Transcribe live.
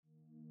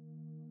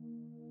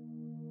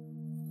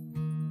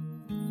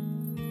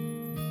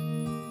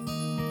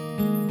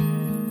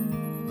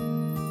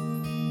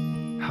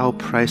How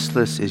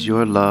priceless is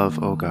your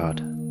love, O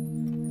God!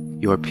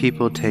 Your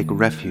people take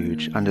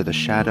refuge under the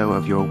shadow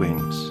of your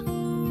wings.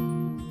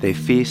 They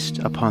feast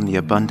upon the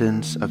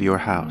abundance of your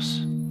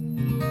house.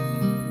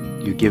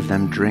 You give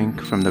them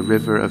drink from the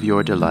river of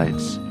your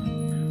delights.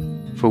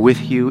 For with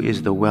you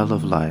is the well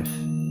of life,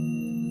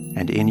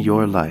 and in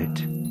your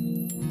light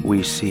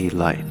we see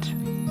light.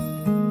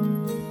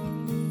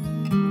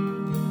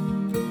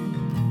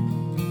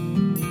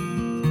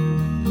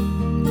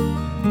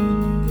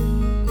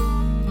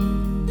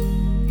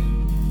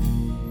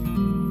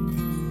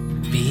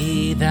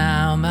 Be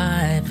thou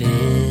my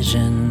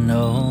vision,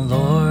 O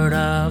Lord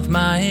of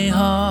my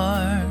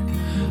heart.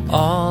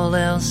 All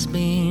else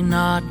be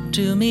not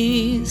to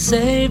me,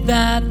 save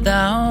that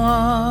thou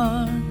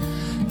art.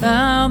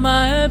 Thou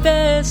my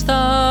best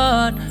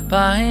thought,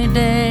 by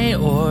day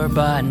or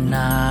by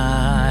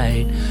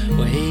night,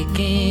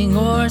 waking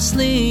or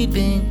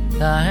sleeping,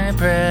 thy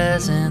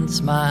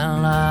presence my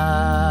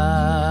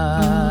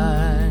light.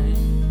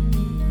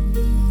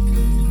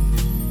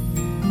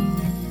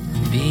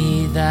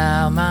 Be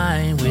thou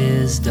my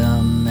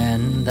wisdom,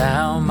 and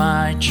thou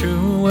my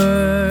true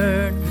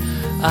word.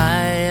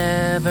 I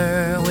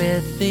ever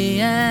with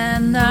thee,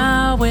 and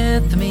thou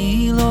with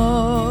me,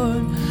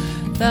 Lord.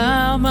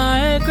 Thou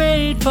my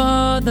great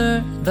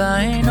Father,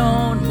 thine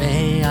own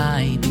may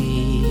I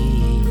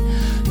be.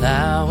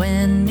 Thou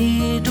in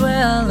me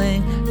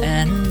dwelling,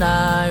 and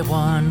I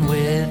one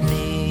with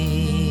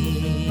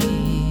thee.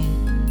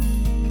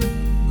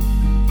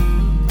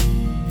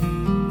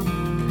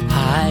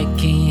 High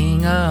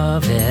King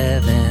of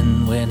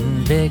heaven,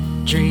 when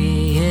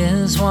victory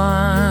is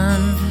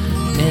won,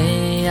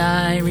 may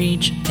I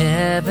reach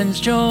heaven's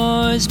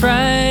joys,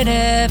 bright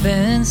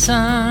heaven's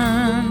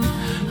sun.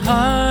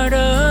 Heart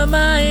of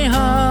my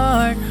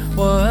heart,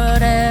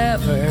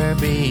 whatever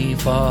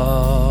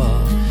befall,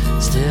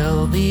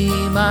 still be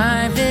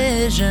my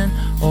vision,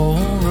 O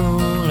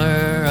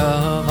ruler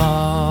of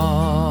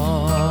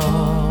all.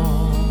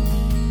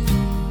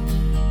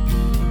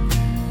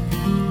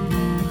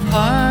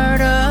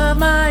 Heart of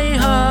my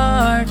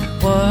heart,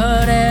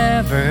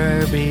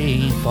 whatever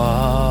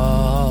befall,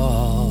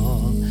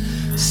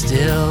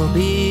 still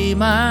be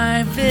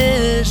my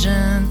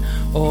vision,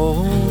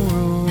 O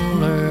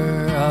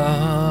ruler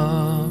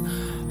of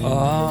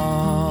all.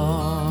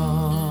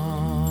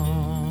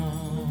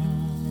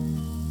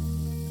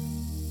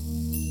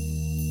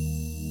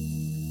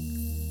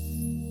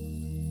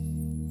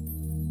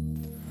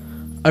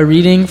 A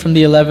reading from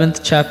the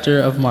 11th chapter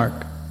of Mark.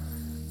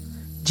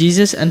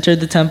 Jesus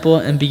entered the temple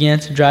and began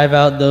to drive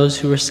out those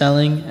who were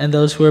selling and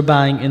those who were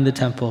buying in the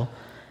temple.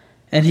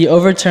 And he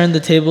overturned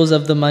the tables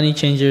of the money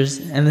changers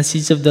and the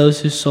seats of those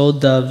who sold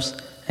doves,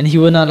 and he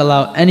would not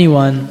allow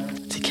anyone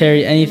to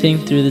carry anything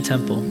through the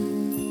temple.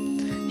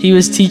 He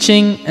was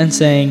teaching and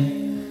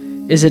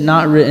saying, "Is it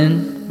not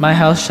written, 'My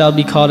house shall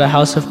be called a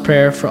house of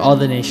prayer for all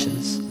the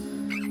nations'?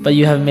 But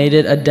you have made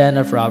it a den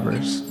of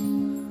robbers."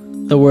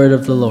 The word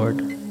of the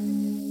Lord.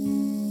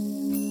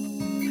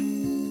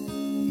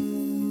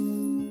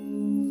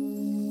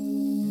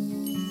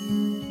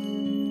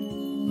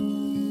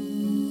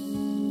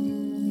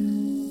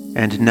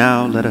 And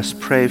now let us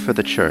pray for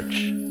the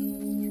church,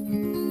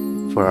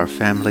 for our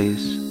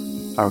families,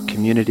 our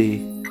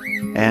community,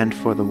 and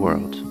for the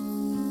world.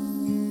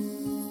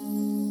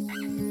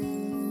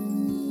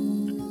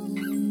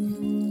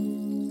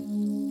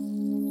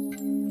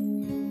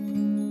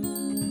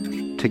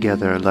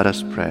 Together let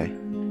us pray.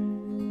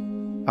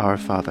 Our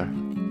Father,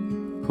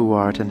 who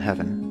art in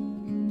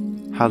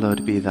heaven,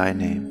 hallowed be thy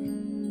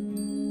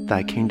name.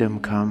 Thy kingdom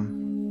come,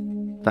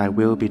 thy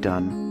will be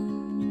done,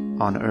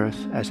 on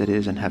earth as it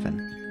is in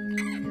heaven.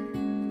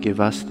 Give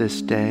us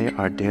this day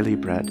our daily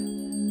bread,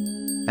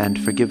 and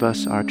forgive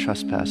us our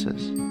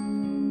trespasses,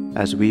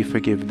 as we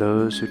forgive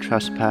those who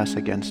trespass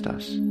against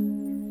us.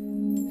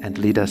 And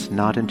lead us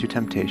not into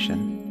temptation,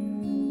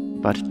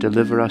 but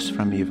deliver us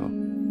from evil.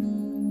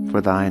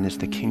 For thine is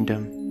the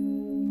kingdom,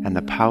 and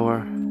the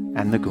power,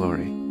 and the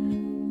glory,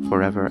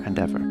 forever and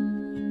ever.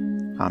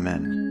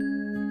 Amen.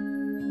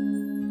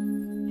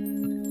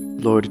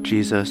 Lord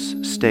Jesus,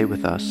 stay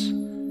with us,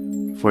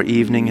 for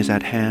evening is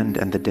at hand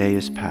and the day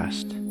is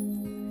past.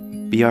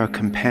 Be our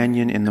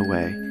companion in the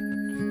way.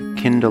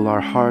 Kindle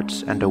our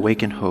hearts and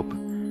awaken hope,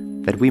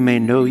 that we may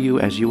know you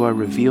as you are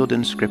revealed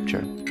in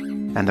Scripture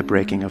and the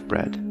breaking of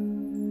bread.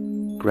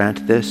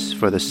 Grant this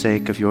for the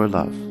sake of your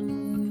love.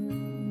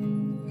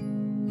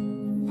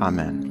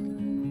 Amen.